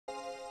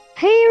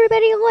Hey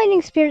everybody,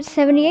 Lightning Spirit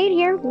 78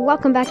 here.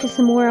 Welcome back to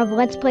some more of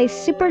Let's Play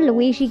Super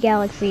Luigi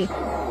Galaxy.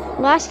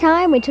 Last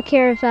time we took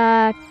care of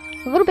a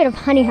little bit of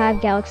Honey Hive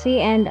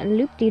Galaxy and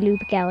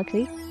Loop-de-Loop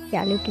Galaxy.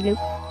 Yeah, Loop-de-Loop.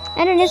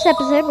 And in this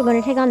episode, we're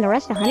going to take on the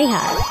rest of Honey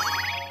Hive.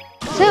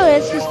 So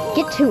let's just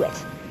get to it.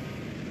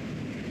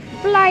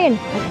 Flying!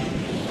 Okay.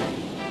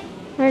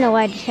 I don't know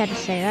why I just had to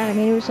say that. I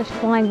mean, it was just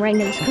flying right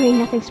into the screen,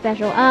 nothing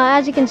special.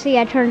 As you can see,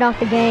 I turned off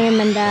the game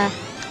and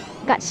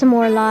got some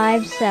more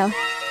lives, so...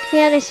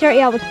 Yeah, they start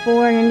you out with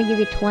 4 and then they give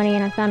you 20,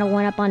 and I found a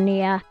 1-up on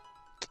the,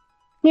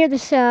 near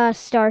the,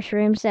 Star's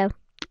room, so,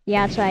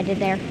 yeah, that's what I did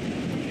there.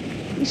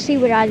 You see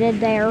what I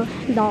did there,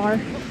 dar.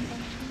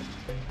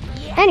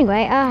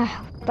 Anyway,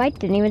 I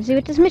didn't even see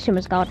what this mission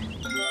was called.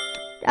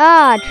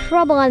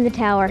 Trouble on the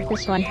tower,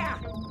 this one.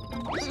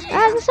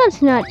 This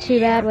one's not too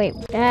bad, wait,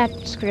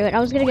 screw it,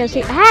 I was gonna go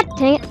see,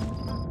 dang it!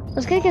 I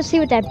was gonna go see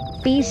what that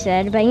bee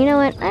said, but you know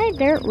what, I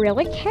don't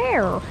really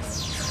care.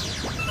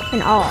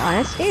 In all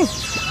honesty.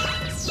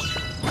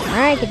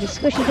 Alright, get these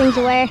squishy things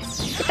away.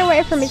 Get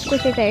away from me,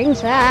 squishy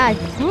things.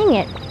 Dang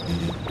it.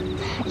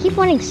 I keep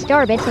wanting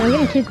star bits and I'm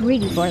getting too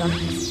greedy for them.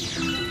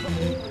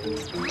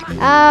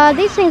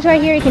 These things right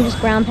here you can just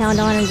ground pound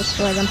on and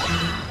destroy them.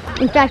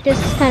 In fact,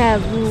 this is kind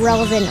of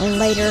relevant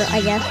later,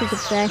 I guess you could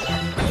say.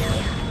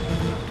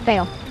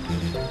 Fail.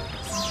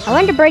 I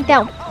wanted to break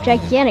that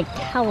gigantic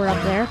tower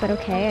up there, but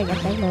okay, I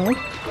guess I won't.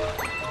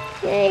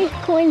 Yay,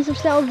 coins of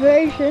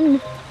salvation.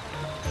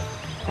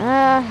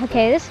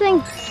 Okay, this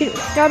thing, shoot,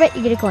 starbit,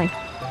 you get a coin.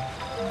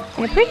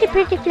 And a pretty,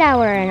 pretty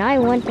flower, and I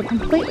went the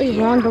completely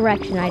wrong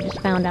direction, I just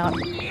found out.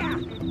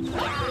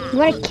 You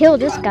want to kill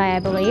this guy, I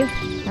believe.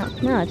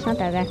 No, it's not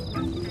that guy.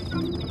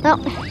 Well,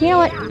 you know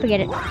what?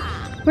 Forget it.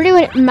 We're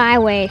doing it my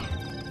way.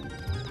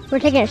 We're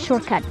taking a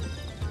shortcut.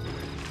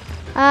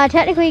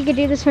 Technically, you could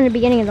do this from the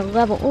beginning of the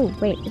level. Oh,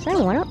 wait, is that a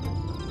 1-up?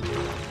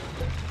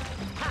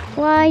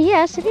 Why,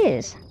 yes, it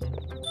is.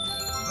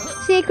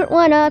 Secret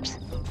 1-ups.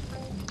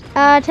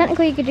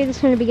 Technically you could do this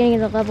from the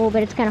beginning of the level,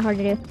 but it's kind of hard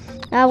to do.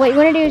 What you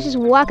want to do is just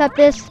walk up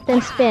this,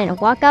 then spin.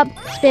 Walk up,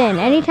 spin.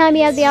 Anytime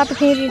you have the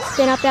opportunity to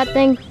spin up that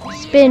thing,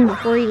 spin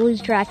before you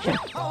lose traction.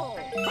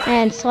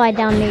 And slide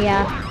down the,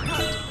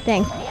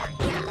 thing.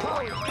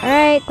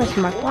 Alright,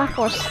 question mark. Block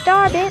 4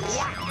 star bits.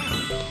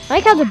 I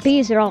like how the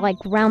bees are all, like,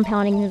 ground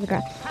pounding into the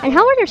ground. And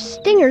how are their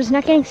stingers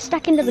not getting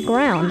stuck into the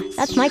ground?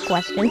 That's my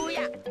question.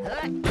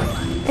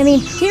 I mean,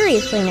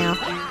 seriously now.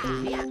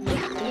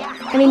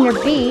 I mean,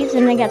 they're bees,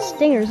 and they got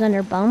stingers on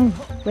their bum,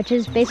 which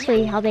is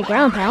basically how they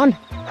ground pound.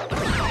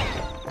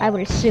 I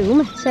would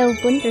assume. So,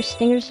 wouldn't their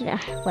stingers...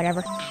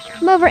 whatever.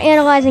 I'm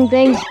over-analyzing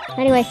things.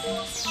 Anyway,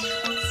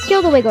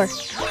 kill the Wiggler.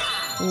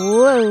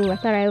 Whoa, I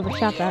thought I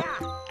overshot that.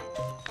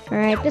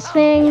 Alright, this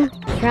thing,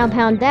 ground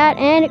pound that,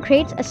 and it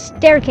creates a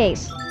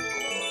staircase.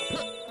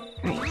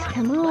 Alright,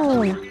 come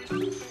on.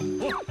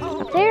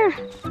 Up there.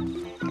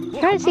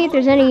 Trying to see if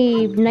there's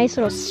any nice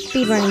little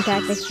speedrunning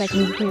tactics I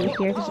can do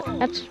here, because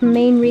that's the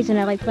main reason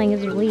I like playing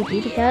as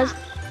Luigi, because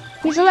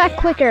he's a lot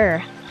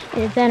quicker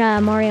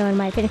than Mario in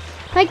my opinion.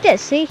 Like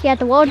this, see? You have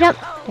the wall jump.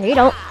 There you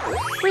don't.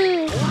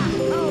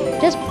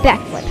 Just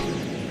backflip.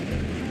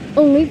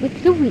 Only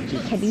with Luigi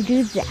can you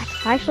do that.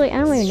 Actually, I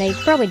don't even know. You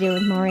probably do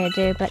with Mario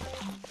too, but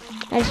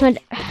I just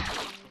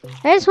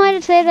wanted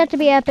to say that to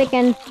be epic,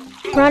 and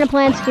piranha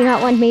plants do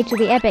not want me to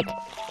be epic.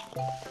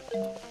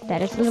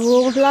 That is the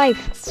rule of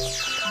life.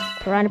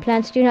 Piranha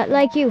plants do not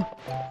like you.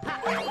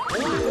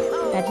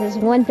 That is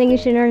one thing you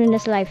should learn in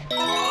this life.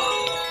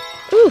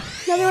 Ooh,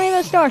 another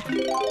rainbow star.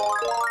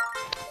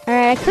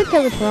 Alright, I could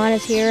kill the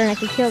piranhas here, and I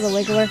could kill the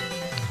Wiggler.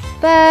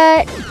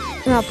 But,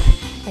 well,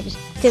 I just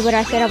did what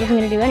I said I was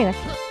going to do anyway.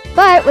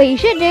 But what you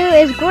should do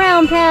is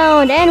ground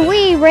pound, and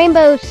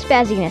rainbow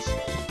spazziness.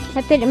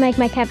 That didn't make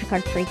my capture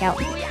card freak out.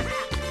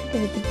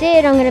 Because if it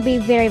did, I'm going to be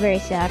very, very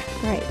sad.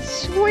 Alright,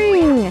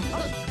 swing!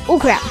 Oh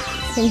crap,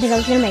 didn't think I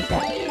was going to make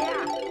that.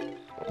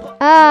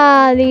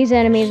 These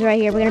enemies right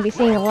here, we're gonna be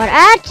seeing a lot.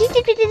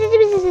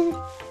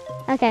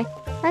 Okay,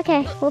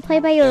 we'll play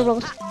by your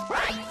rules.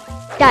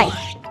 Die.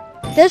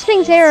 Those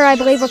things there, I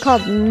believe, are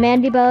called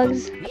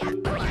mandybugs.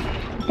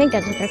 I think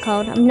that's what they're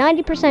called. I'm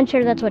 90%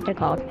 sure that's what they're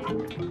called.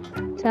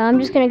 So I'm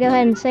just gonna go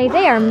ahead and say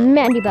they are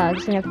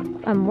mandybugs, and if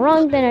I'm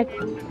wrong, then a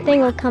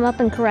thing will come up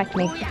and correct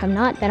me. If I'm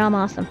not, then I'm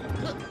awesome.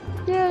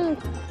 Yeah.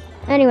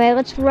 Anyway,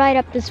 let's ride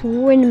up this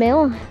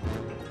windmill.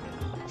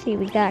 Let's see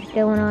what we got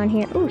going on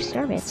here. Ooh,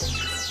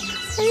 starbits.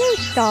 Hello,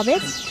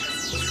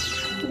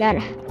 starbits. Got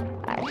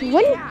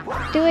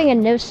wouldn't doing a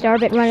no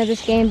starbit run of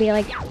this game be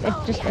like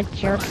just a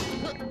jerk?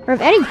 Or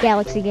of any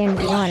Galaxy game,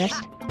 to be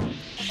honest.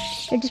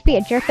 It'd just be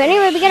a jerk. But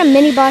anyway, we got a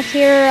mini boss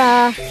here.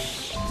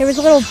 There was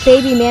a little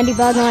baby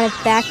mandybug on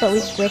its back, but we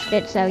squished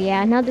it. So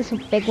yeah, now this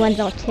big one's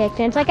all ticked,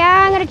 and it's like,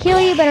 I'm gonna kill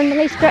you, but I'm the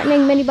least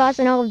threatening mini boss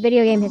in all of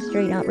video game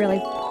history. Not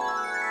really.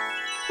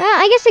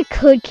 I guess it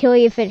could kill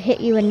you if it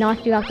hit you and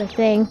knocked you off the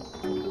thing.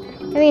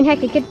 I mean,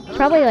 heck, it could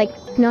probably like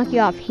knock you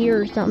off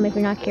here or something if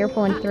you're not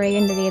careful and throw you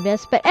into the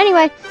abyss. But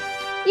anyway,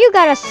 you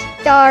got a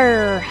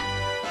star.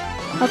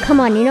 Oh, come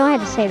on, you know I had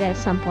to say that at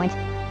some point.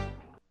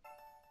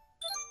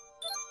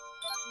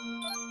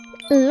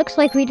 looks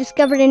like we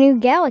discovered a new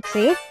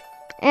galaxy.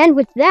 And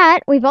with that,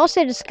 we've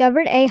also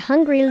discovered a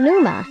Hungry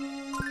Luma.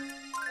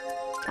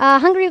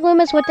 Hungry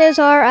Lumas, what those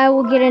are, I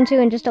will get into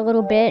in just a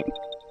little bit.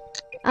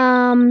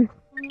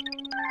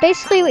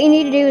 Basically what you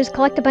need to do is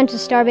collect a bunch of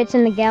starbits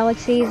in the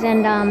galaxies,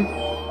 and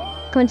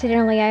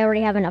coincidentally I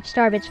already have enough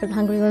starbits for the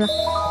Hungry Luma.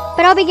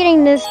 But I'll be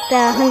getting the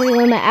Hungry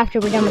Luma after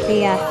we're done with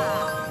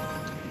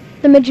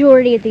the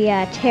majority of the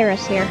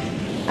Terrace here.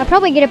 I'll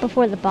probably get it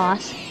before the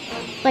boss.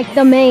 Like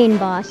the main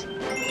boss.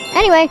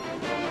 Anyway,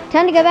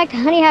 time to go back to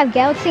Honey Hive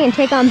Galaxy and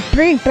take on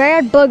Big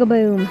Bad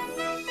Bugaboom.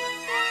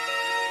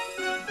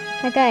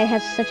 That guy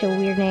has such a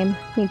weird name.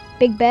 I mean,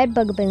 Big Bad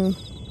Bugaboom.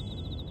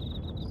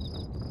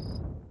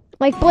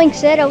 Like Blink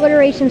said,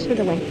 alliterations for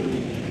the win.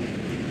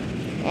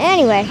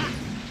 Anyway,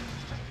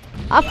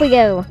 off we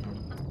go.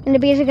 And the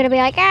bees are gonna be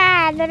like,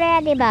 ah, the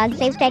Mandybugs,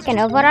 they've taken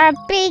over our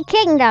bee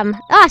kingdom.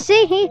 Ah,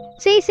 see,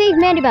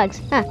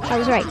 Mandybugs. Ah, I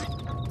was right.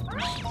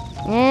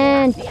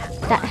 And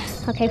that,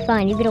 okay,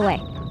 fine, you get away.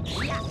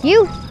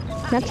 You,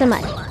 not so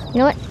much. You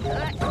know what?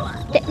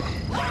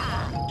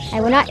 I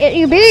will not hit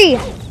you, bee.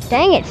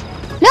 Dang it.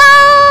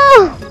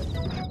 No!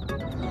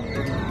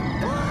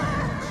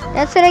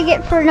 That's what I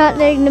get for not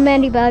letting the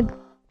Mandybug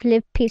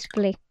live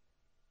peacefully.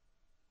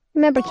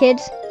 Remember,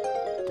 kids,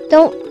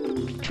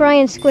 don't try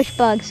and squish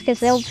bugs, because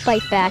they'll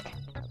fight back.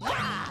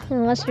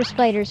 Unless they're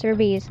spiders or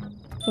bees.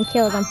 And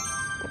kill them.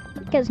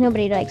 Because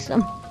nobody likes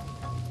them.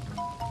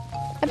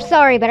 I'm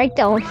sorry, but I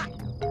don't.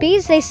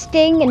 Bees, they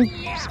sting, and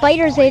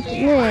spiders, they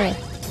can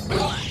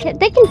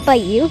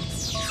bite you.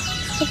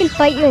 They can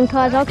bite you and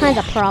cause all kinds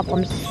of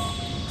problems.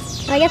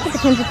 I guess it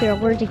depends if you're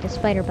allergic to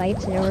spider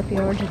bites or if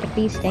you're allergic to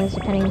bee stings,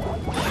 depending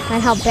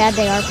on how bad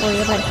they are for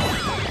you. But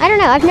I don't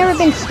know. I've never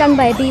been stung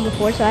by a bee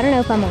before, so I don't know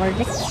if I'm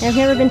allergic. And I've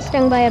never been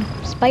stung by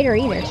a spider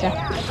either, so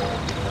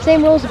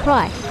same rules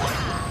apply.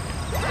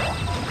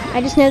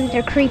 I just know that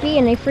they're creepy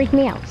and they freak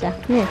me out, so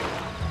yeah.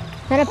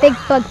 Not a big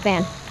bug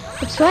fan.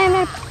 Which is why I'm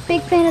not a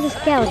big fan of this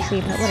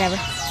galaxy, but whatever.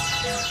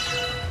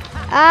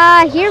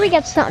 Here we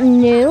got something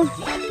new.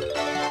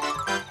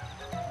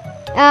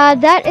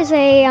 That is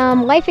a,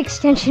 life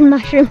extension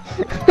mushroom.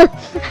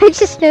 I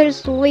just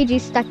noticed Luigi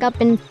stuck up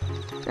in,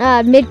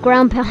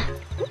 mid-ground pound.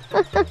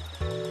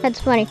 That's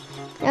funny.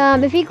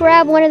 If you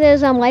grab one of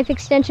those, life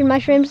extension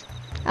mushrooms,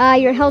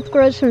 your health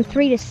grows from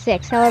 3 to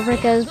 6. However,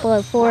 it goes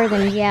below 4,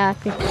 then yeah,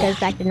 it goes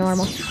back to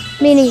normal.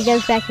 Meaning it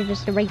goes back to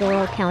just a regular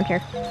old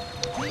counter.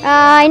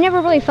 I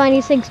never really find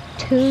these things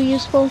too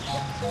useful,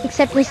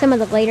 except in some of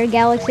the later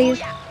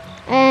galaxies.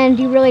 And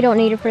you really don't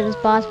need it for this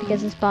boss,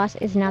 because this boss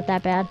is not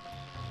that bad.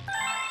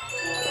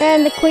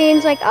 And the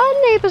queen's like, our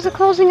neighbors are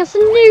causing us a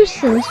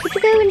nuisance. Would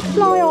you go and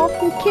fly off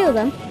and kill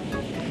them?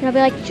 And I'll be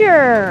like,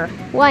 sure,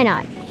 why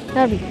not?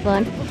 That'll be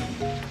fun.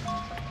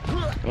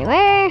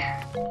 Anyway,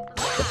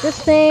 get this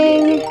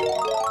thing.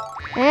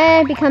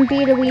 And become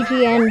Bee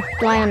Luigi and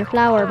fly on the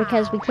flower,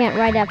 because we can't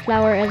ride that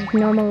flower as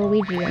normal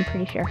Luigi, I'm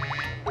pretty sure.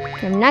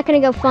 I'm not gonna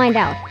go find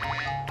out.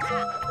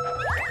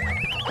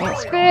 And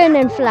spin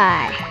and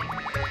fly.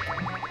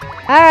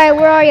 Alright,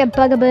 where are you,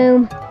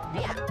 Bugaboom?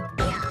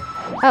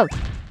 Oh.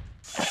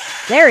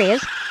 There he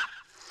is.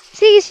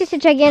 See, he's just a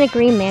gigantic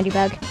green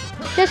Mandybug.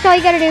 Just all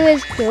you gotta do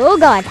is, oh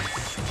god.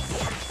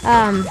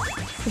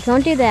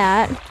 Don't do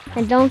that.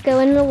 And don't go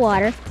into the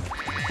water.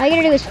 All you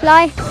gotta do is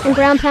fly and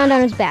ground pound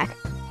on his back.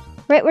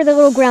 Right where the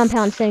little ground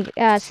pound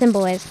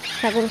symbol is.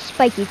 That little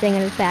spiky thing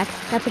on his back.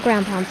 That's a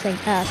ground pound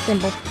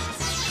symbol.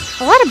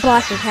 A lot of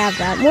bosses have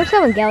that. More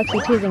so in Galaxy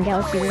 2 than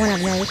Galaxy 1,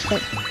 I've noticed.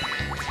 But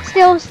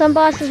still, some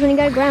bosses, when you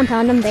gotta ground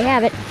pound them, they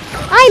have it.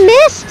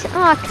 I missed!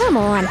 Aw, oh, come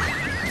on.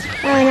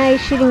 Oh, now you're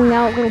shooting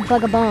out little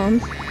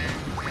Bugabombs.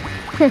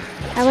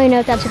 I don't even know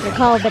if that's what they're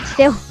called, but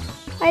still.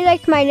 I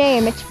like my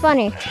name. It's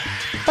funny.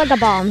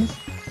 Bugabombs.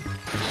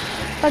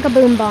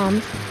 Bugaboom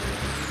bombs.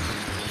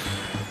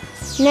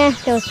 Nah,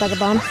 those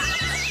Bugabombs.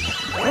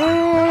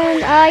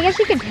 And, I guess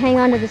you could hang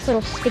on to this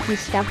little sticky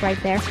stuff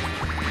right there.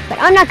 But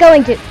I'm not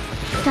going to.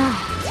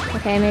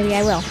 Okay, maybe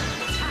I will.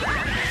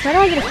 Why do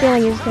I get a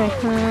feeling he's gonna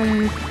come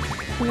around?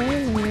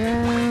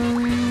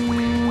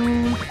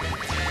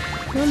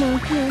 Come on,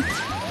 come on.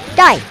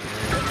 Die!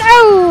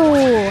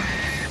 Oh!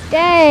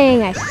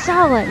 Dang, I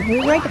saw him. He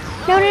was right there.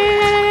 No, no, no,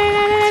 no,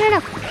 no, no, no, no,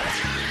 no.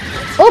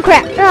 Oh,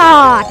 crap.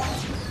 Ah!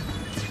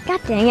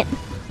 God dang it.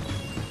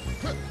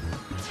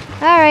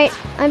 Alright,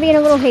 I'm being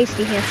a little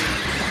hasty here.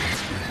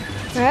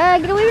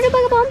 Get away from the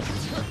Bugabombs.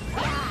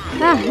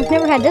 Ah, I've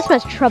never had this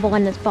much trouble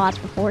on this boss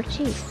before.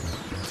 Jeez.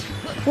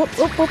 Whoop,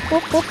 whoop, whoop,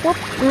 whoop, whoop, whoop.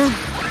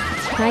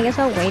 I guess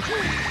I'll wait.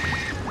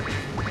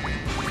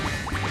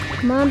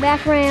 Come on,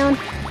 back around.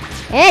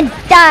 And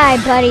die,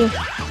 buddy!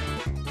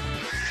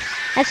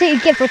 That's what you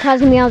get for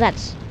causing me all that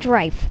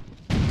strife.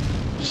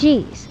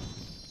 Jeez.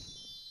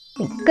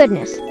 Thank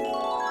goodness.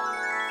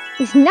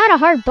 He's not a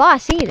hard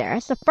boss either.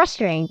 That's the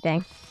frustrating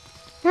thing.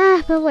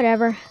 Ah, but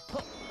whatever.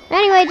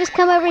 Anyway, just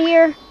come over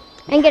here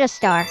and get a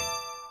star.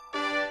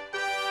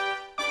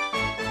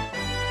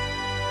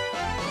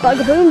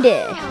 Bugaboom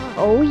did.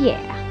 Oh yeah.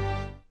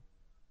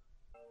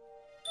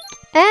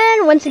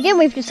 And once again,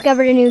 we've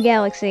discovered a new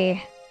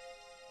galaxy.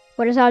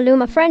 What does our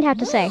Luma friend have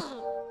to say?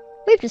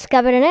 We've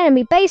discovered an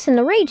enemy base in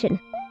the region.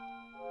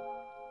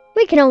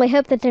 We can only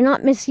hope that they're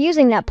not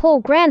misusing that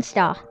pole Grand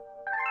Star.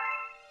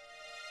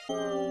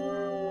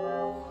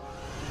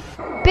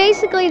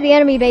 Basically, the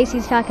enemy base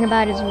he's talking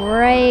about is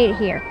right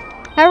here.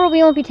 However,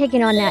 we won't be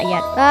taking on that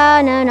yet.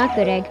 No, not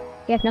good, Egg.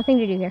 We have nothing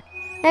to do here.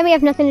 And we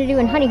have nothing to do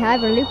in Honey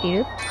Hive or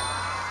Loop-de-Loop.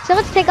 So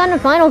let's take on the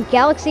final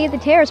galaxy of the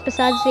Terrace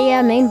besides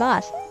the main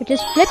boss, which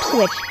is Flip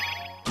Switch.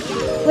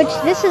 Which,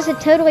 this is a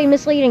totally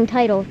misleading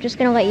title, just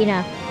gonna let you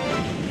know.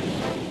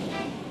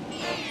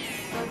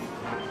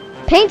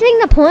 Painting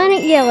the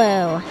planet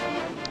yellow.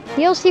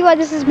 You'll see why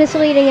this is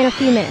misleading in a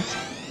few minutes.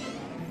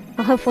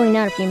 Well, hopefully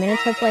not a few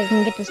minutes. Hopefully I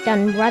can get this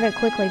done rather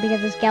quickly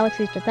because this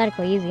galaxy is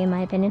pathetically easy in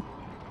my opinion.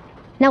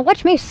 Now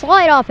watch me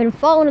slide off and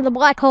fall into the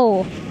black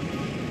hole.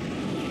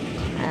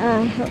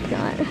 I hope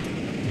not.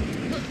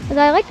 Because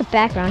I like the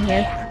background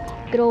here.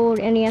 Good old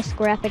NES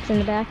graphics in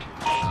the back.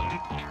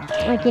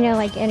 Like, you know,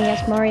 like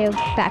NES Mario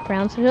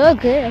backgrounds. Oh,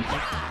 good.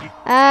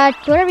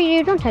 Whatever you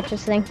do, don't touch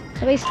this thing.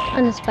 At least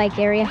on the spike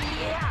area.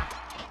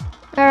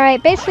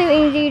 Alright, basically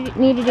what you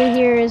need to do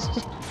here is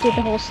just do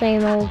the whole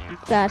same old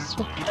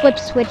flip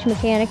switch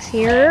mechanics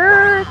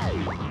here.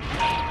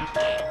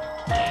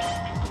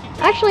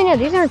 Actually, no,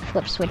 these aren't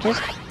flip switches.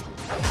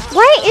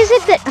 Why is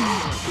it that...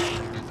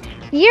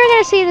 You're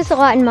gonna see this a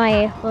lot in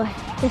my...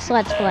 this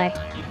Let's Play.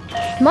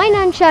 My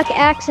nunchuck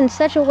acts in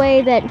such a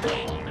way that...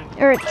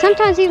 Or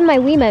sometimes even my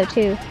Wiimote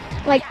too.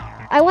 Like,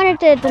 I wanted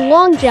to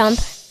long jump,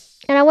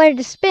 and I wanted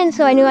to spin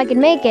so I knew I could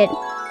make it.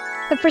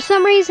 But for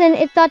some reason,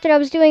 it thought that I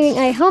was doing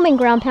a homing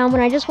ground pound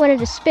when I just wanted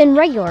to spin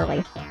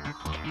regularly.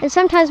 And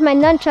sometimes my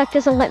nunchuck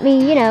doesn't let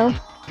me, you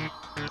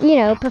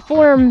know,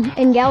 perform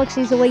in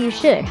galaxies the way you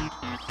should.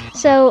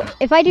 So,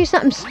 if I do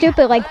something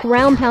stupid like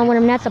ground pound when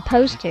I'm not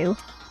supposed to,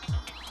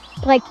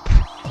 like,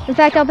 in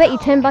fact, I'll bet you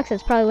 $10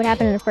 that's probably what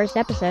happened in the first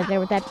episode there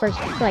with that first,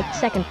 like,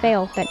 second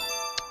fail, but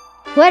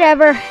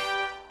whatever.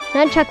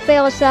 Nunchuck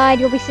fail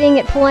aside, you'll be seeing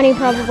it plenty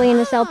probably in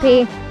this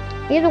LP.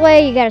 Either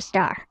way, you got a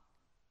star.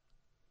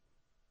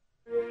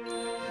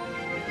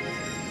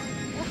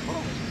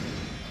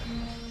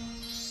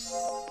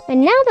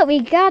 And now that we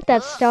got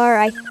that star,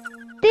 I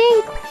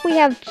think we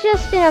have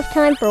just enough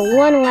time for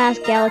one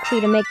last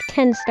galaxy to make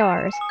 10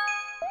 stars.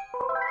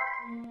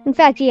 In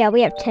fact, yeah,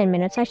 we have 10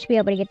 minutes. I should be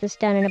able to get this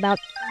done in about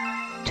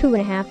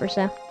 2.5 or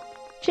so.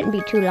 Shouldn't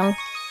be too long.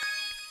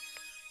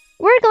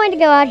 We're going to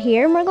go out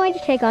here and we're going to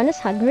take on this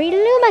hungry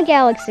Luma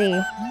galaxy.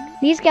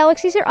 These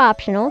galaxies are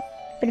optional,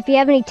 but if you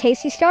have any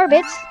tasty star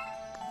bits,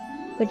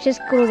 which this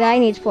cool guy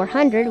needs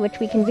 400, which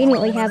we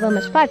conveniently have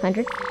almost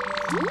 500,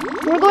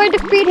 we're going to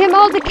feed him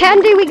all the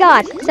candy we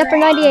got, except for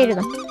 98 of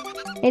them.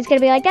 And he's going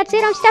to be like, that's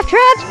it, I'm stuffed.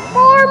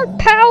 Transform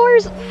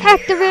powers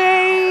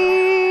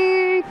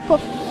activate!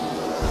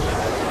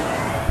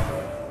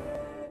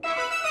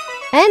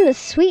 And the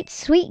sweet,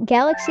 sweet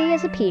galaxy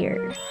has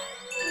appeared.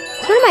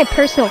 It's one of my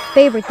personal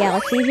favorite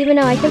galaxies, even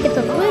though I think it's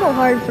a little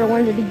hard for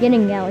one of the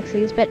beginning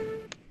galaxies, but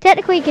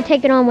technically you can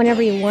take it on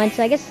whenever you want,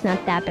 so I guess it's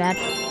not that bad.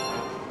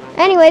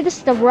 Anyway, this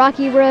is the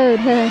Rocky Road.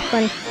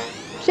 Funny.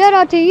 Shout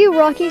out to you,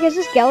 Rocky, because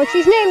this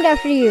galaxy's named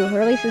after you, or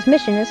at least this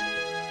mission is.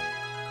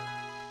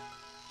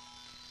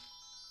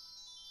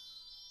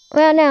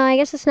 Well, no, I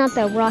guess it's not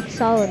the rock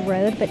solid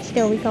road, but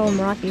still we call him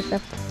Rocky, so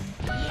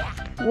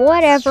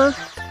whatever.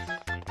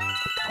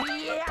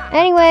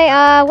 Anyway,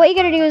 what you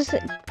gotta do is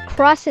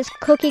cross this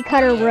cookie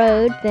cutter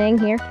road thing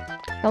here.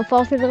 Don't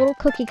fall through the little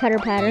cookie cutter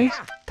patterns.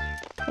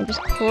 And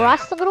just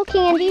cross the little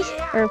candies.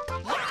 Or,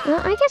 well,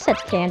 I guess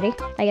that's candy,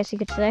 I guess you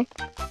could say.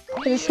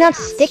 Because it's not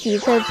sticky,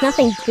 so it's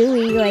nothing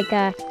gooey like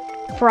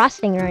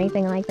frosting or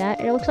anything like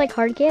that. It looks like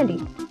hard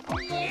candy.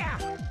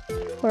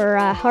 Or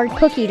hard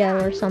cookie dough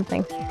or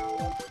something.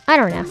 I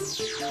don't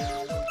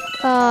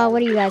know. What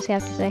do you guys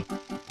have to say?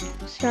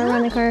 Start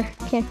around the car.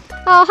 Can't.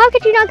 Oh, how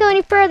could you not go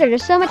any further?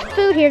 There's so much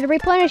food here to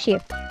replenish you.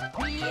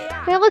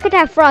 Now look at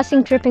that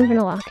frosting dripping from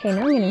the wall. Okay,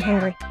 now I'm getting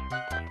hungry.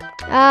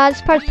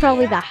 This part's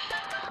probably the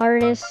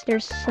hardest or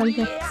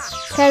something.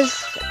 Because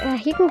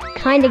you can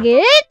kind of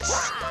get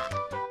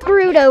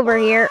screwed over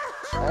here.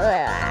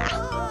 Ugh.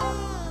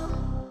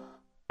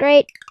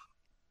 Great.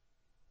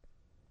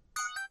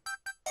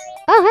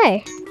 Oh,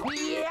 hey.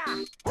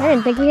 I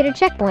didn't think we hit a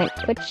checkpoint,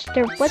 which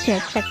there was no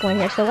checkpoint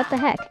here, so what the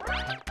heck.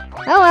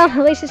 Oh well,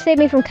 at least it saved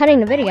me from cutting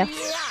the video.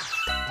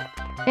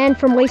 And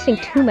from wasting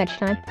too much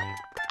time.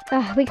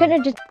 We couldn't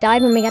have just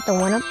died when we got the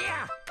 1-up.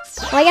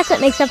 Well, I guess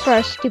that makes up for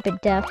our stupid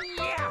death.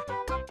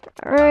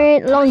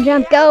 Alright, long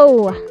jump,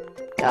 go!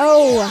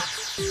 Go!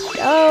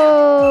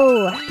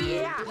 Go!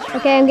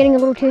 Okay, I'm getting a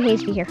little too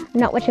hasty here. I'm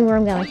not watching where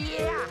I'm going.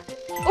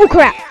 Oh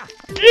crap!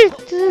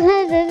 Just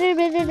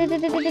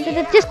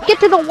get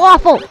to the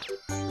waffle!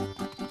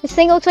 This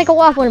thing looks like a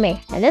waffle to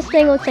me. And this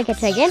thing looks like a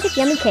gigantic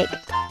yummy cake.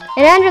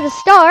 And under the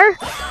star,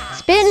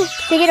 spin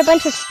to get a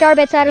bunch of star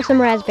bits out of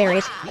some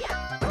raspberries.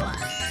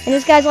 And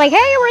this guy's like,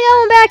 hey, we're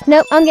going back.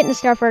 Nope, I'm getting the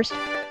star first.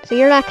 So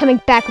you're not coming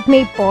back with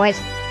me, boys.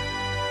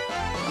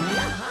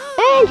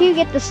 And you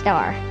get the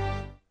star.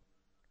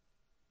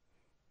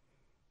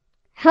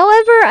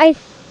 However, I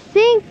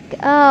think...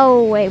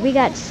 Oh, wait. We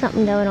got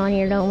something going on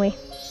here, don't we?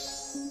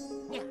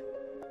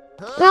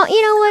 Well,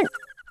 you know what?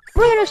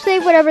 We're going to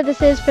save whatever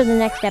this is for the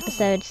next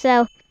episode.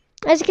 So,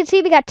 as you can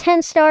see, we got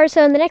 10 stars.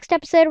 So, in the next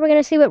episode, we're going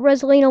to see what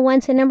Rosalina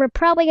wants. And then we're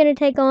probably going to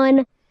take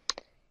on...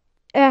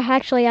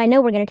 actually, I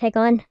know we're going to take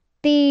on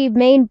the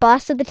main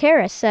boss of the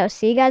Terrace. So,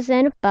 see you guys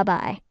then.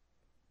 Bye-bye.